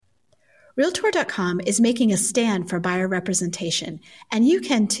Realtor.com is making a stand for buyer representation, and you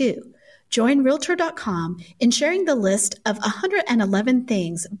can too. Join Realtor.com in sharing the list of 111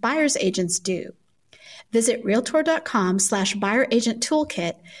 things buyer's agents do. Visit Realtor.com/buyer agent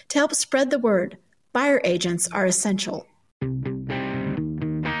toolkit to help spread the word. Buyer agents are essential.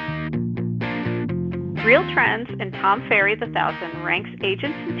 Real Trends and Tom Ferry 1000 ranks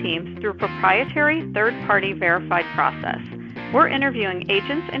agents and teams through a proprietary third-party verified process. We're interviewing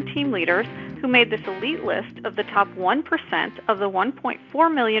agents and team leaders who made this elite list of the top 1% of the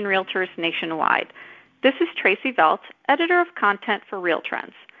 1.4 million realtors nationwide. This is Tracy Velt, editor of content for Real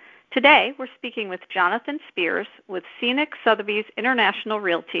Trends. Today, we're speaking with Jonathan Spears with Scenic Sotheby's International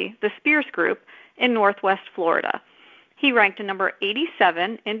Realty, the Spears Group, in Northwest Florida. He ranked number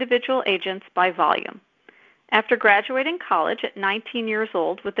 87 individual agents by volume. After graduating college at 19 years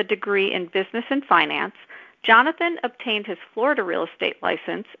old with a degree in business and finance, Jonathan obtained his Florida real estate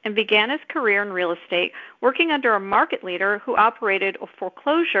license and began his career in real estate working under a market leader who operated a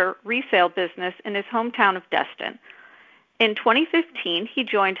foreclosure resale business in his hometown of Destin. In 2015, he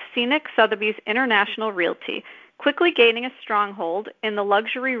joined Scenic Sotheby's International Realty, quickly gaining a stronghold in the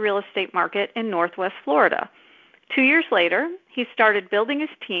luxury real estate market in Northwest Florida. 2 years later, he started building his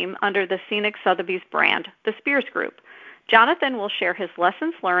team under the Scenic Sotheby's brand, the Spears Group. Jonathan will share his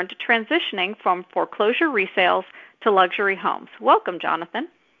lessons learned transitioning from foreclosure resales to luxury homes. Welcome, Jonathan.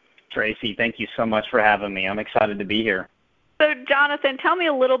 Tracy, thank you so much for having me. I'm excited to be here. So, Jonathan, tell me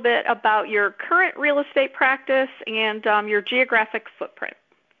a little bit about your current real estate practice and your geographic footprint.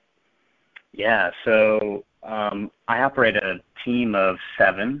 Yeah, so I operate a team of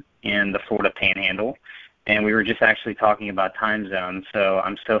 7 in the Florida Panhandle. And we were just actually talking about time zones. So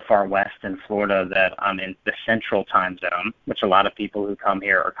I'm so far west in Florida that I'm in the central time zone, which a lot of people who come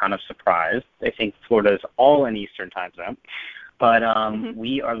here are kind of surprised. They think Florida is all in Eastern time zone. But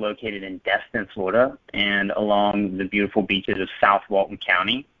we are located in Destin, Florida, and along the beautiful beaches of South Walton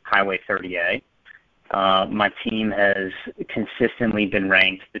County, Highway 30A. My team has consistently been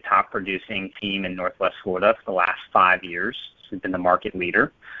ranked the top producing team in Northwest Florida for the last 5 years. We've been the market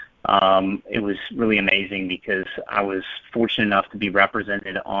leader. It was really amazing because I was fortunate enough to be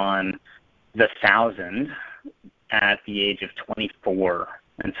represented on the 1,000 at the age of 24.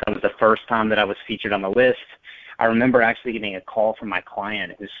 And so it was the first time that I was featured on the list. I remember actually getting a call from my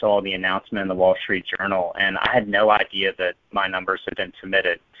client who saw the announcement in the Wall Street Journal, and I had no idea that my numbers had been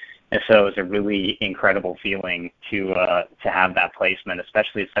submitted. And so it was a really incredible feeling to have that placement,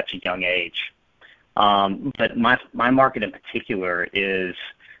 especially at such a young age. But my market in particular is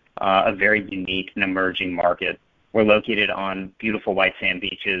a very unique and emerging market. We're located on beautiful white sand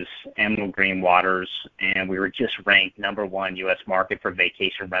beaches, emerald green waters, and we were just ranked number 1 U.S. market for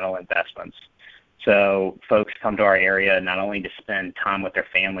vacation rental investments. So folks come to our area not only to spend time with their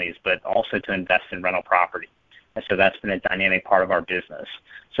families, but also to invest in rental property. And so that's been a dynamic part of our business.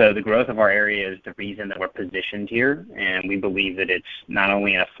 So the growth of our area is the reason that we're positioned here, and we believe that it's not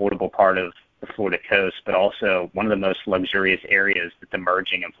only an affordable part of the Florida coast, but also one of the most luxurious areas that's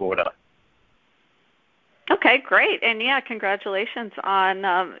emerging in Florida. Okay, great. And yeah, congratulations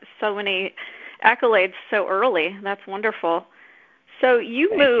on so many accolades so early. That's wonderful. So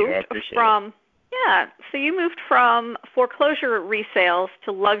you moved from foreclosure resales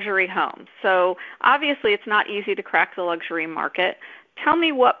to luxury homes. So obviously it's not easy to crack the luxury market. Tell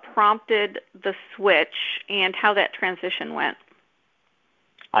me what prompted the switch and how that transition went.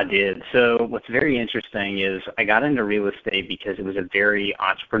 I did. So what's very interesting is I got into real estate because it was a very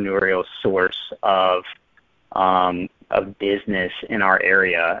entrepreneurial source of business in our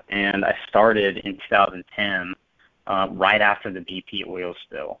area. And I started in 2010, right after the BP oil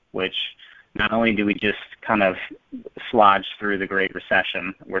spill, which not only do we just kind of slodge through the Great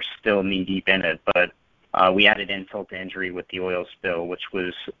Recession, we're still knee-deep in it, but we added insult to injury with the oil spill, which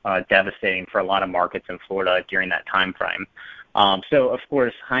was devastating for a lot of markets in Florida during that time frame. So, of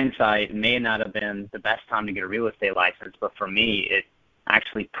course, hindsight may not have been the best time to get a real estate license, but for me, it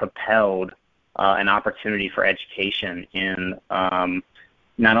actually propelled an opportunity for education in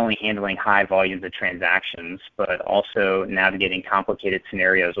not only handling high volumes of transactions, but also navigating complicated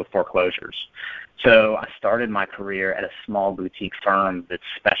scenarios with foreclosures. So I started my career at a small boutique firm that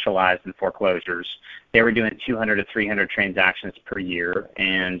specialized in foreclosures. They were doing 200 to 300 transactions per year,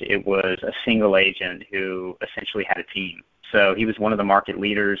 and it was a single agent who essentially had a team. So he was one of the market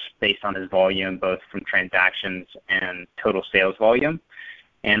leaders based on his volume, both from transactions and total sales volume.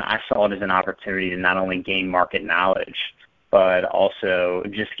 And I saw it as an opportunity to not only gain market knowledge, but also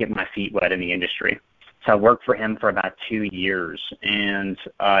just get my feet wet in the industry. So I worked for him for about 2 years. And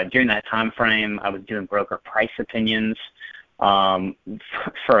during that time frame, I was doing broker price opinions.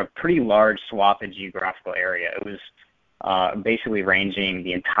 for a pretty large swath of geographical area. It was basically ranging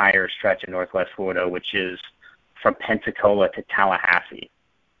the entire stretch of Northwest Florida, which is from Pensacola to Tallahassee.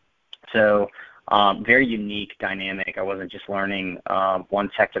 So very unique dynamic. I wasn't just learning one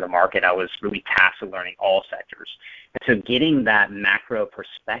sector of the market. I was really tasked with learning all sectors. And so getting that macro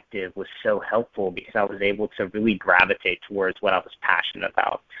perspective was so helpful because I was able to really gravitate towards what I was passionate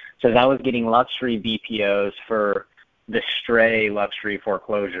about. So as I was getting luxury BPOs for the stray luxury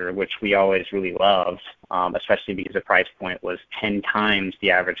foreclosure, which we always really loved, especially because the price point was 10 times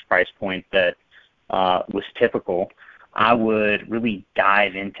the average price point that was typical, I would really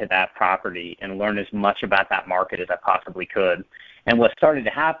dive into that property and learn as much about that market as I possibly could. And what started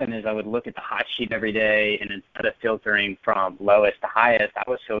to happen is I would look at the hot sheet every day, and instead of filtering from lowest to highest, I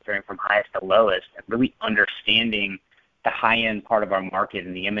was filtering from highest to lowest and really understanding the high-end part of our market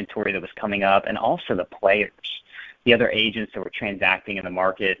and the inventory that was coming up, and also the players, the other agents that were transacting in the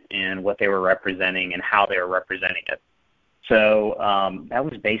market and what they were representing and how they were representing it. So that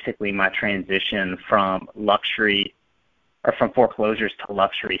was basically my transition from luxury or from foreclosures to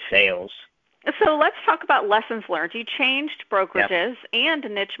luxury sales. So let's talk about lessons learned. You changed brokerages and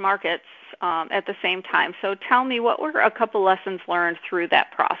niche markets at the same time. So tell me, what were a couple lessons learned through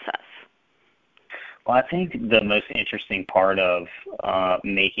that process? Well, I think the most interesting part of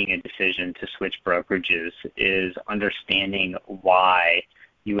making a decision to switch brokerages is understanding why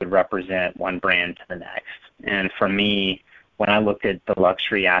you would represent one brand to the next. And for me, when I looked at the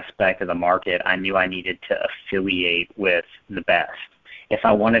luxury aspect of the market, I knew I needed to affiliate with the best. If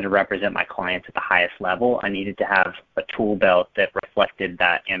I wanted to represent my clients at the highest level, I needed to have a tool belt that reflected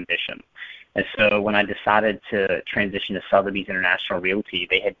that ambition. And so when I decided to transition to Sotheby's International Realty,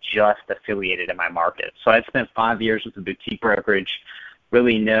 they had just affiliated in my market. So I'd spent 5 years with a boutique brokerage,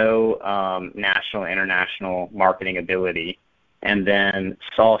 really no national, international marketing ability, and then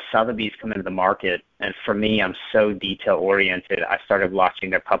saw Sotheby's come into the market. And for me, I'm so detail-oriented. I started watching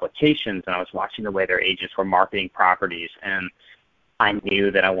their publications, and I was watching the way their agents were marketing properties, and I knew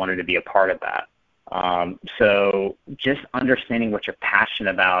that I wanted to be a part of that. So just understanding what you're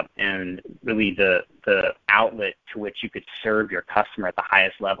passionate about and really the outlet to which you could serve your customer at the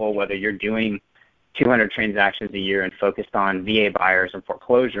highest level, whether you're doing 200 transactions a year and focused on VA buyers and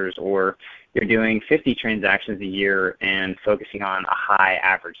foreclosures, or you're doing 50 transactions a year and focusing on a high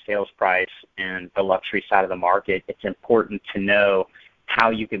average sales price and the luxury side of the market, it's important to know how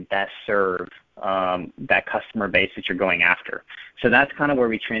you can best serve that customer base that you're going after. So that's kind of where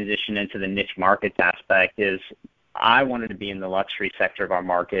we transition into the niche markets aspect. Is I wanted to be in the luxury sector of our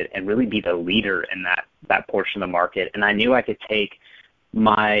market and really be the leader in that portion of the market. And I knew I could take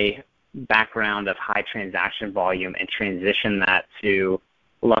my background of high transaction volume and transition that to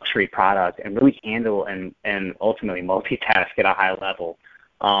luxury product and really handle and ultimately multitask at a high level.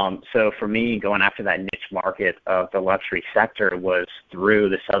 So for me, going after that niche market of the luxury sector was through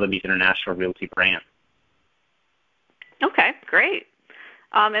the Sotheby's International Realty brand. Okay, great.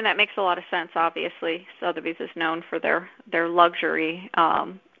 And that makes a lot of sense, obviously. Sotheby's is known for their luxury,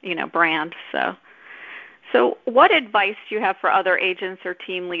 brand. So what advice do you have for other agents or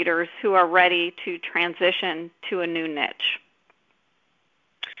team leaders who are ready to transition to a new niche?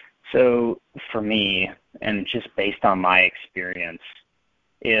 So for me, and just based on my experience,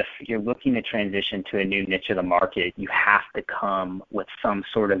 if you're looking to transition to a new niche of the market, you have to come with some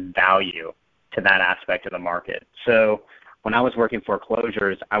sort of value to that aspect of the market. So when I was working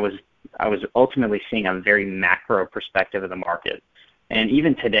foreclosures, I was ultimately seeing a very macro perspective of the market. And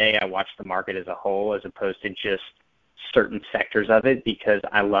even today, I watch the market as a whole as opposed to just certain sectors of it because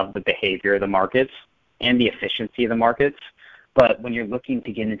I love the behavior of the markets and the efficiency of the markets. But when you're looking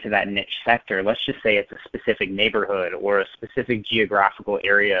to get into that niche sector, let's just say it's a specific neighborhood or a specific geographical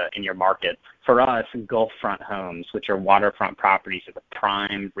area in your market. For us, Gulfront homes, which are waterfront properties, are the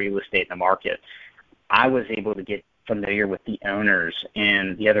prime real estate in the market. I was able to get familiar with the owners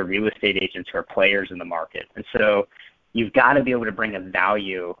and the other real estate agents who are players in the market. And so you've got to be able to bring a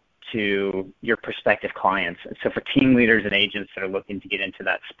value to your prospective clients. And so for team leaders and agents that are looking to get into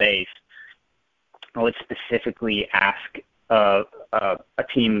that space, I would specifically ask a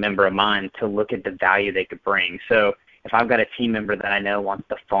team member of mine to look at the value they could bring. So if I've got a team member that I know wants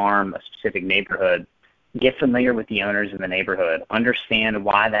to farm a specific neighborhood, get familiar with the owners in the neighborhood, understand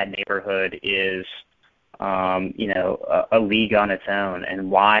why that neighborhood is a league on its own and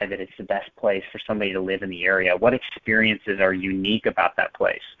why that it's the best place for somebody to live in the area. What experiences are unique about that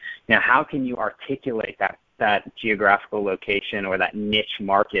place? Now, how can you articulate that geographical location or that niche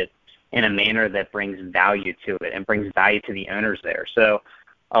market in a manner that brings value to it and brings value to the owners there? So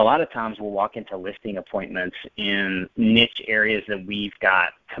a lot of times we'll walk into listing appointments in niche areas that we've got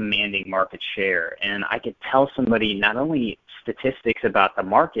commanding market share. And I could tell somebody not only statistics about the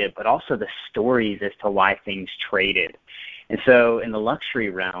market, but also the stories as to why things traded. And so in the luxury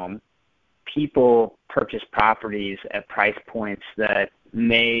realm, people purchase properties at price points that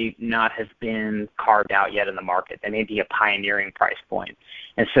may not have been carved out yet in the market. They may be a pioneering price point.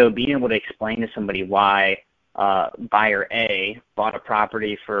 And so being able to explain to somebody why buyer A bought a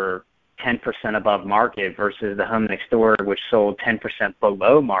property for 10% above market versus the home next door, which sold 10%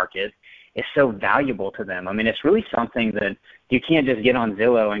 below market, is so valuable to them. I mean, it's really something that you can't just get on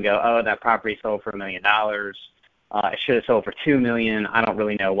Zillow and go, oh, that property sold for $1 million. It should have sold for $2 million. I don't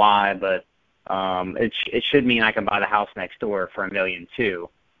really know why, but it should mean I can buy the house next door for $1 million too,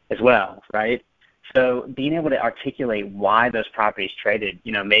 as well, right? So being able to articulate why those properties traded,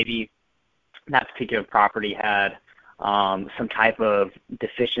 maybe that particular property had some type of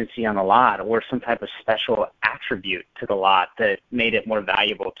deficiency on the lot or some type of special attribute to the lot that made it more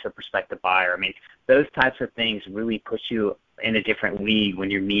valuable to a prospective buyer. I mean, those types of things really put you in a different league when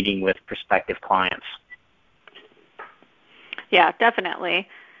you're meeting with prospective clients. Yeah, definitely.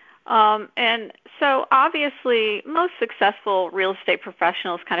 And so obviously most successful real estate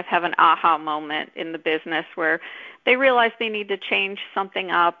professionals kind of have an aha moment in the business where they realize they need to change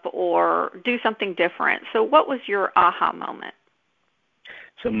something up or do something different. So what was your aha moment?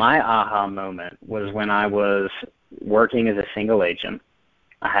 So my aha moment was when I was working as a single agent.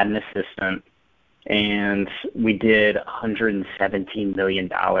 I had an assistant, and we did $117 million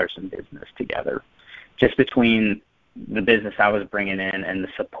in business together, just between the business I was bringing in and the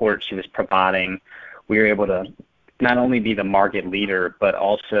support she was providing. We were able to not only be the market leader, but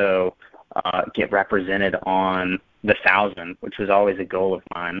also get represented on the 1,000, which was always a goal of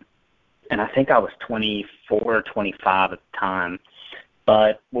mine. And I think I was 24, 25 at the time.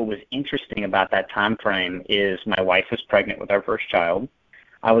 But what was interesting about that time frame is my wife was pregnant with our first child.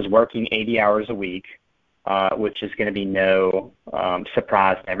 I was working 80 hours a week, which is going to be no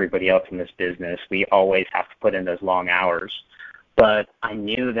surprise to everybody else in this business. We always have to put in those long hours. But I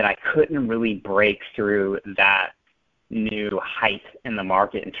knew that I couldn't really break through that new height in the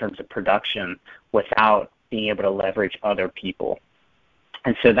market in terms of production without being able to leverage other people.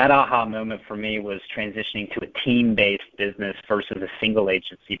 And so that aha moment for me was transitioning to a team-based business versus a single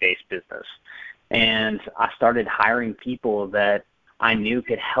agency-based business. And I started hiring people that I knew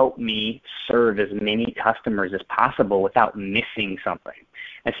could help me serve as many customers as possible without missing something.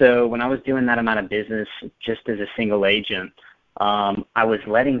 And so when I was doing that amount of business just as a single agent, I was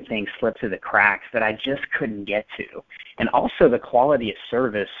letting things slip through the cracks that I just couldn't get to. And also the quality of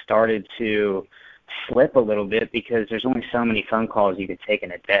service started to slip a little bit because there's only so many phone calls you could take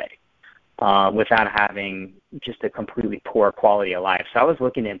in a day without having just a completely poor quality of life. So I was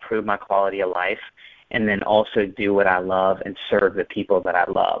looking to improve my quality of life and then also do what I love and serve the people that I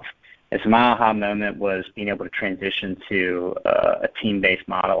love. And so my aha moment was being able to transition to a team-based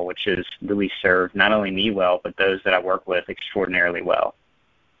model, which has really served not only me well, but those that I work with extraordinarily well.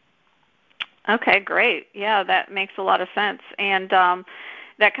 Okay, great. Yeah, that makes a lot of sense. And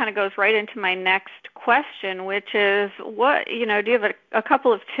that kind of goes right into my next question, which is do you have a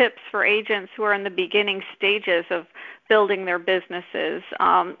couple of tips for agents who are in the beginning stages of building their businesses?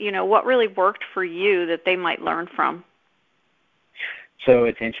 What really worked for you that they might learn from? So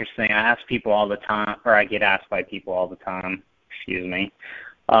it's interesting. I ask people all the time, or I get asked by people all the time,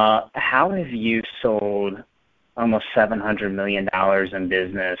 how have you sold almost $700 million in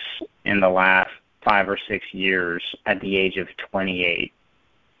business in the last 5 or 6 years at the age of 28?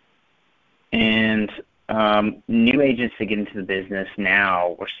 And new agents that get into the business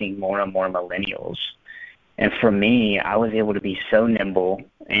now, we're seeing more and more millennials. And for me, I was able to be so nimble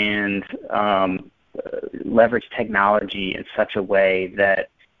and leverage technology in such a way that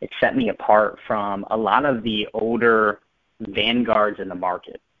it set me apart from a lot of the older vanguards in the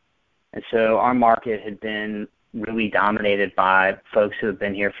market. And so our market had been really dominated by folks who have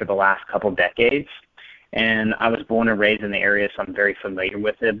been here for the last couple decades. And I was born and raised in the area, so I'm very familiar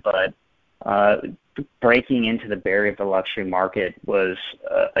with it, but breaking into the barrier of the luxury market was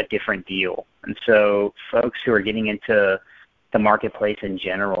a different deal. And so folks who are getting into the marketplace in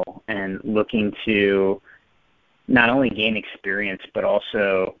general and looking to not only gain experience but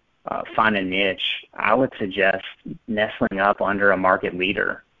also find a niche, I would suggest nestling up under a market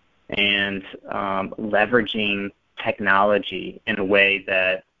leader and leveraging technology in a way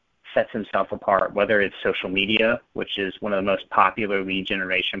that sets himself apart, whether it's social media, which is one of the most popular lead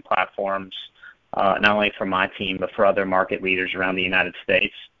generation platforms, not only for my team, but for other market leaders around the United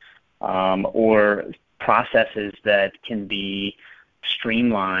States, or processes that can be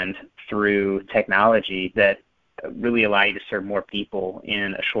streamlined through technology that really allow you to serve more people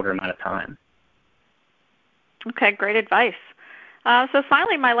in a shorter amount of time. Okay, great advice. So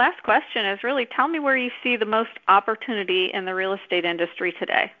finally, my last question is really tell me where you see the most opportunity in the real estate industry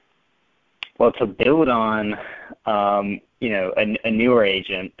today. Well, to build on, a newer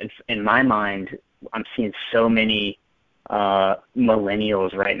agent, in my mind, I'm seeing so many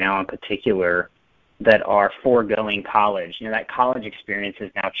millennials right now in particular that are foregoing college. That college experience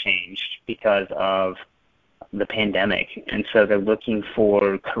has now changed because of the pandemic, and so they're looking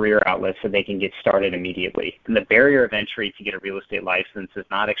for career outlets so they can get started immediately. And the barrier of entry to get a real estate license is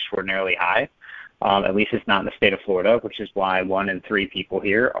not extraordinarily high. At least it's not in the state of Florida, which is why 1 in 3 people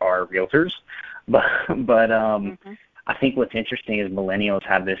here are realtors. But I think what's interesting is millennials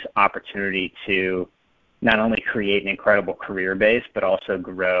have this opportunity to not only create an incredible career base, but also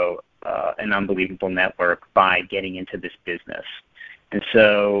grow an unbelievable network by getting into this business. And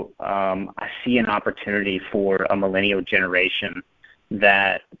so I see an opportunity for a millennial generation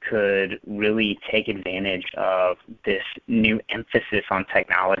that could really take advantage of this new emphasis on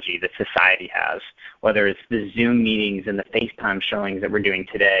technology that society has, whether it's the Zoom meetings and the FaceTime showings that we're doing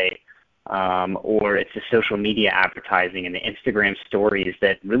today, or it's the social media advertising and the Instagram stories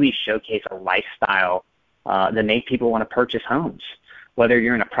that really showcase a lifestyle that make people want to purchase homes. Whether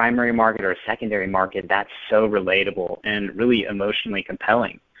you're in a primary market or a secondary market, that's so relatable and really emotionally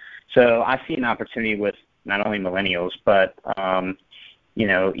compelling. So I see an opportunity with not only millennials, but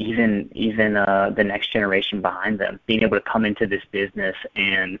even the next generation behind them, being able to come into this business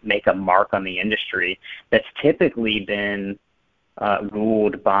and make a mark on the industry that's typically been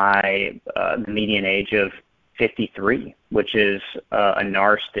ruled by the median age of 53, which is a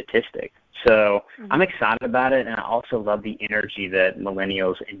NAR statistic. So I'm excited about it, and I also love the energy that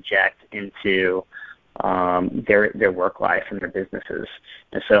millennials inject into their work life and their businesses.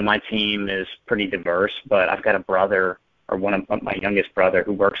 And so my team is pretty diverse, but I've got a brother, or one of my youngest brother,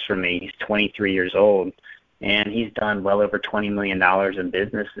 who works for me. He's 23 years old, and he's done well over $20 million in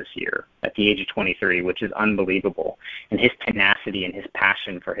business this year at the age of 23, which is unbelievable. And his tenacity and his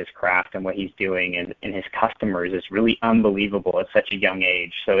passion for his craft and what he's doing and his customers is really unbelievable at such a young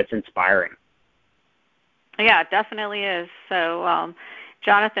age. So it's inspiring. Yeah, it definitely is. So,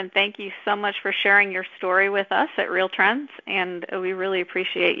 Jonathan, thank you so much for sharing your story with us at Real Trends, and we really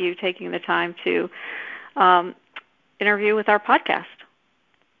appreciate you taking the time to interview with our podcast.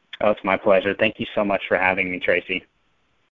 Oh, it's my pleasure. Thank you so much for having me, Tracy.